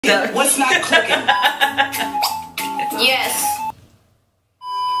What's not cooking? Yes.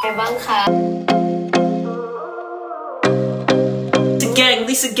 ไงบ้างคะ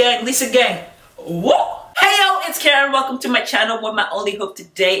Lisa gang. Whoa! Hey yo, it's Karen. Welcome to my channel where my only hope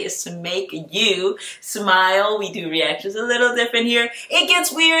today is to make you smile. We do reactions a little different here. It gets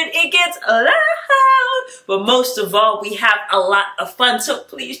weird, it gets loud, but most of all, we have a lot of fun. So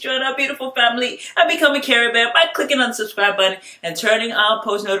please join our beautiful family and become a Karen Bear by clicking on the subscribe button and turning on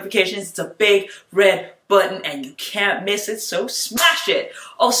post notifications. It's a big red button and you can't miss it, so smash it.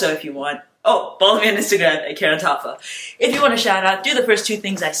 Also, if you want, follow me on Instagram at Karen Taffa. If you want a shout out, do the first two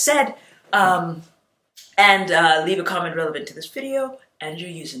things I said. And leave a comment relevant to this video and your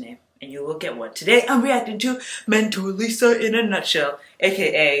username, and you will get one. Today, I'm reacting to Mentor Lisa in a nutshell,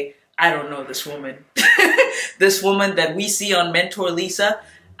 aka I don't know this woman. This woman that we see on Mentor Lisa,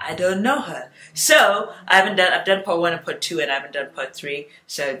 I don't know her. So I've done part 1 and part 2, and I haven't done part 3.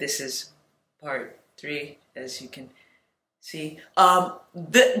 So this is part 3, as you can see.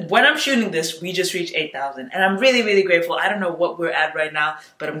 When I'm shooting this, we just reached 8,000, and I'm really grateful. I don't know what we're at right now,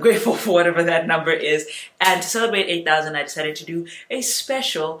 but I'm grateful for whatever that number is. And to celebrate 8,000, I decided to do a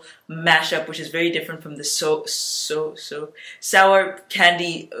special mashup, which is very different from the sour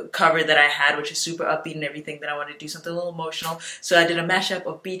candy cover that I had, which is super upbeat and everything. Then I wanted to do something a little emotional, so I did a mashup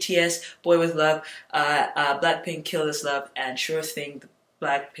of BTS, Boy With Love, BLACKPINK, Kill This Love, and Sure Thing, the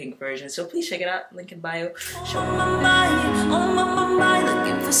BLACKPINK version. So please check it out, link in bio. On my mind,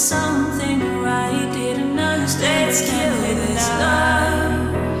 looking for something right. Didn't understand. Let's kill this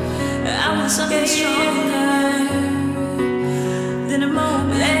love. I want something stronger than a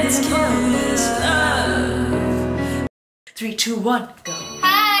moment. Let's kill this love. 3, 2, 1, go.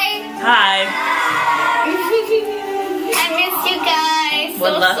 Hi. Hi. I miss you guys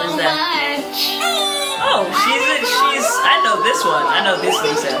What love so is that? much. Oh, she's. I know this one. I know this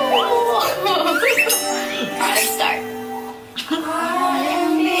Lisa. Let's start.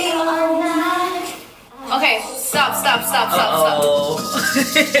 Okay, stop. Oh,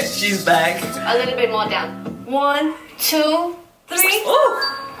 she's back. A little bit more down. 1, 2, 3. Oh,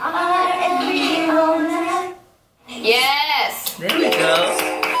 Yes. there we go.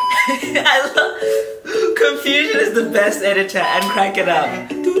 I love confusion is the best editor, and crack it up.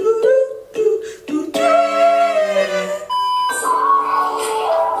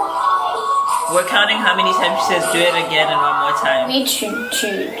 We're counting how many times she says do it again and one more time.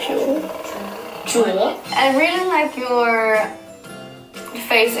 I really like your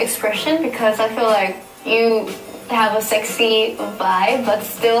face expression because I feel like you have a sexy vibe but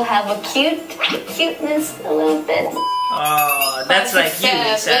still have a cuteness a little bit. Oh, that's like you,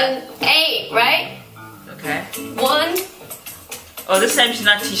 Lisa. 7, 8, right? Okay. 1. Oh, this time she's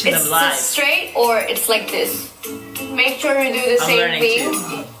not teaching them It's live. straight or it's like this. Make sure you do the I'm same learning thing.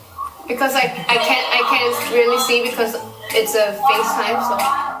 too. Because I can't really see because it's a FaceTime, so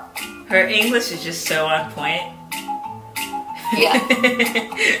Her English is just so on point. yeah.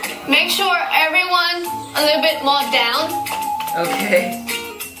 Make sure everyone a little bit more down. Okay.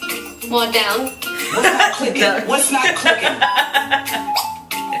 More down. What's not cooking? What's not cooking?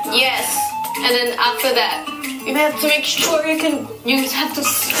 Yes. And then after that, you have to make sure you have to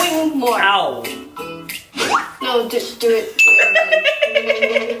swing more. Ow. No, just do it.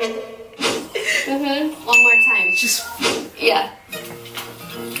 One more time. Just Yeah.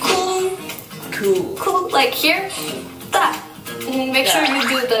 Cool. Like here. That. Make sure you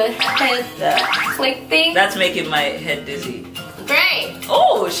do the head flick thing. That's making my head dizzy. Great.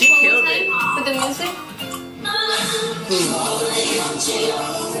 Oh, she One more killed time it. with the music.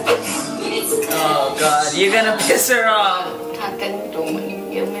 Oh God, you're gonna piss her off. ถ้าเต้นดูมัน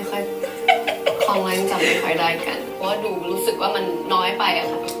ยังไม่ค่อยคล่องแรงจำไม่ค่อยได้กันเพราะว่าดูรู้สึกว่ามันน้อยไปอะ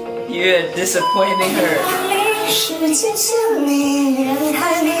ค่ะ You're disappointing her.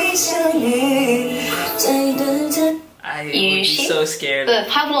 I would be so scared. แต่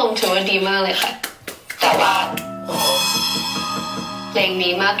ภาพรวมถือว่าดีมากเลยค่ะ แต่ว่าเพลง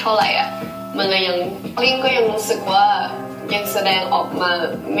นี้มากเท่าไหร่อ่ะมันก็ยังลิงก็ยังรู้สึกว่ายังแสดงออกมา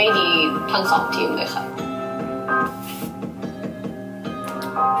ไม่ดีทั้งสองทีมเลยค่ะ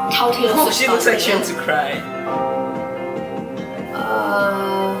เท่าที่รู้สึก Oh, she looks like she wants to cry.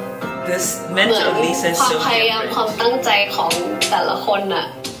 This เหมือน mentor Lisa is ความ so พยายามความ different. ตั้งใจของแต่ละคนน่ะ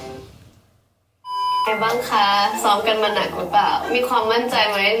ไงบ้างคะซ้อมกันมาหนักหรือเปล่ามีความมั่นใจ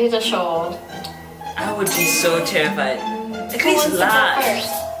ไหมที่จะโชว์ I would be so terrified. At Who least wants to go live.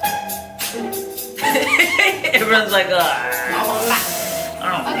 first? Everyone's like, oh, I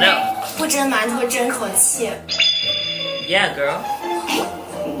don't know. 不蒸馒头争口气。 Yeah, girl.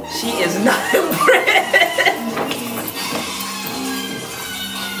 She is not impressed.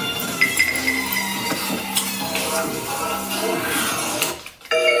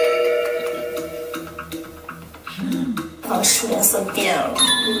 คง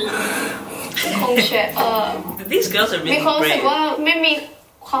เชThese girls are มี really ความรู้สึก brave. ว่าไม่มี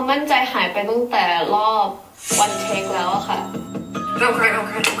ความมั่นใจหายไปตั้งแต่รอบ one take แล้วอะค่ะเพราะ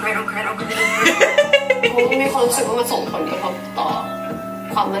มีความรู้สึกว่ามันส่งผลกระทบต่อ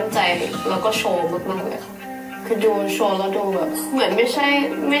ความมั่นใจแล้วก็โชว์มากๆเลยค่ะคือดูโชว์แล้วดูแบบเหมือนไม่ใ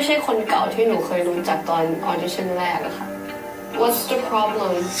ช่คนเก่าที่หนูเคยรู้จักตอนออดิชั่นแรกอะค่ะ What's the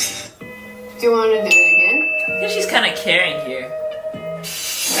problem? Do you want to do it again? I think she's kind of caring here.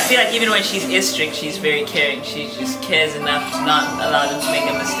 I feel like even when she is strict, she's very caring. She just cares enough to not allow them to make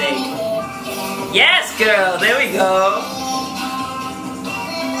a mistake. Yes, girl! There we go!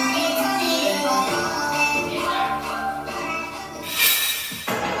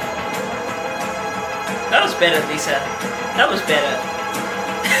 That was better, Lisa. That was better.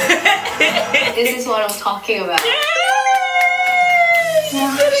 This is what I'm talking about. Yes!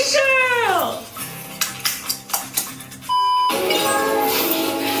 Good girl!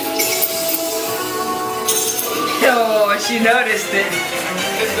 Oh, she noticed it.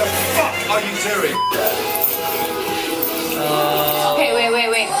 What the fuck are you doing? Okay,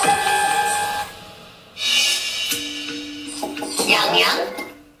 wait. Yang.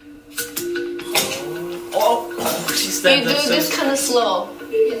 Oh, she You stands do up so... this kind of slow.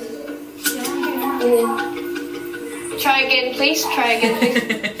 Try again, please. 1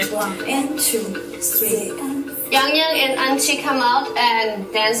 and 2, 3 and Yang and Anchi come out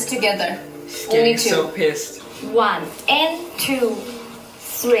and dance together. Only Getting two. so pissed. 1 and 2,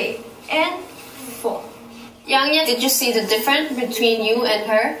 3 and 4. Yang, did you see the difference between you and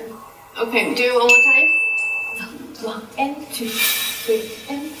her? Okay, do it one more time. 1 and 2, 3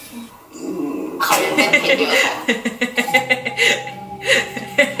 and 4. เขายังเป็นผิดอยู่ค่ะ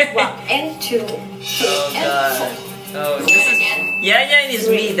 1 and 2, 3 Oh and god. 4. Oh, this is... Again. Yeah, is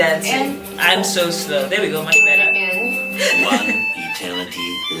me dancing. I'm so slow. There we go, much Do it better. again. One eternity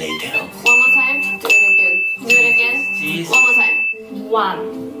later. One more time. Do it again. Do it again. Jeez. One more time.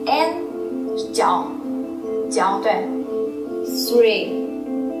 1 and 脚对 3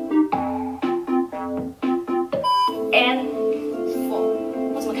 and 4.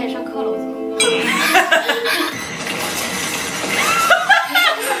 我怎么开始上课了？我怎么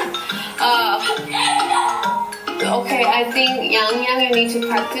Okay, I think Yang, you need to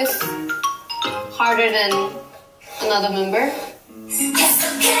practice harder than another member.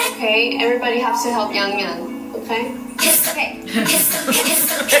 Okay, everybody has to help Yang. Okay? Okay.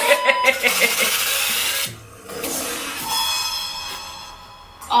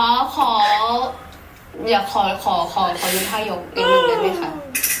 อยากขอดูท่ายกอีกหนึ่งได้ไหมคะ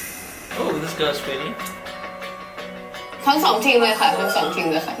Oh, this girl's pretty. ทั้งสองทีมเลยค่ะเดี๋ย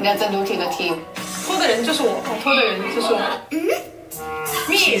วจะดูทีละทีม拖的人就是我拖的人就是我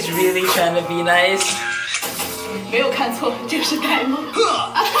She's really trying to be nice. 没有看错这是盖吗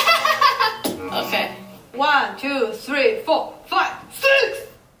Okay 1, 2, 3, 4, 5, 6,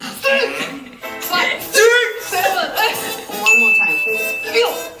 7, 8 One more time 6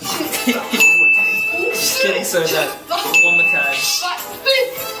 One more time She's getting so done. One more time. 5,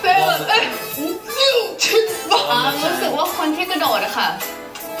 6, 7, 8 รู้สึกว่าคนที่กระโดดอะค่ะ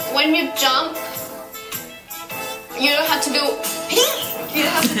When you jump you don't have to do you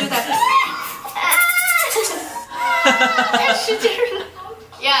don't have to do that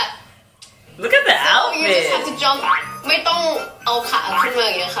Yeah Look at the You just have outfit. to jump ไม่ต้องเอาขาขึ้นมาอ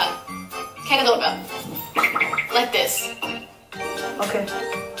ย่างเงี้ยค่ะแค่กระโดดแบบ like this Okay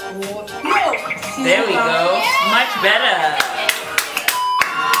There we go. Much better.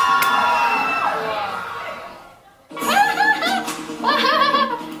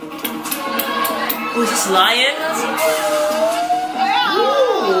 Who's this lion?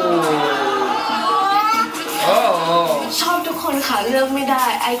 Oh. ชอบทุกคนค่ะเลือกไม่ได้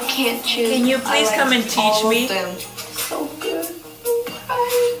I can't choose Can you please I like come and teach all of me? them. So good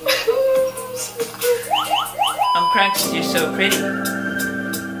I'm crying 'cause you're so pretty.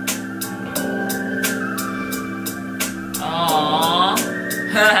 Aww.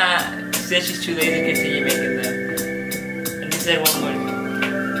 She said she's too lazy to continue making them. And she said one more.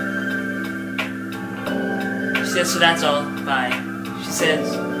 She said, so that's all. Bye. She says,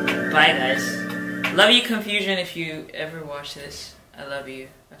 bye guys. Love you, Confusion. If you ever watch this, I love you.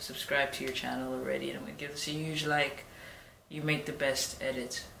 I've subscribed to your channel already and I'm gonna give this a huge like. You make the best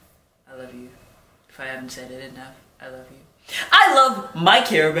edits. I love you. If I haven't said it enough, I love you. I love my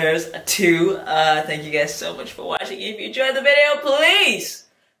Care Bears too. Thank you guys so much for watching. If you enjoyed the video, please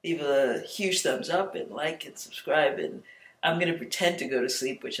leave a huge thumbs up and like and subscribe. And I'm gonna pretend to go to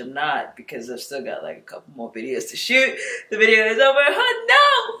sleep, which I'm not because I've still got like a couple more videos to shoot. The video is over. Oh no!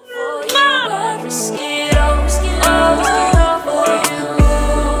 mosquitoes.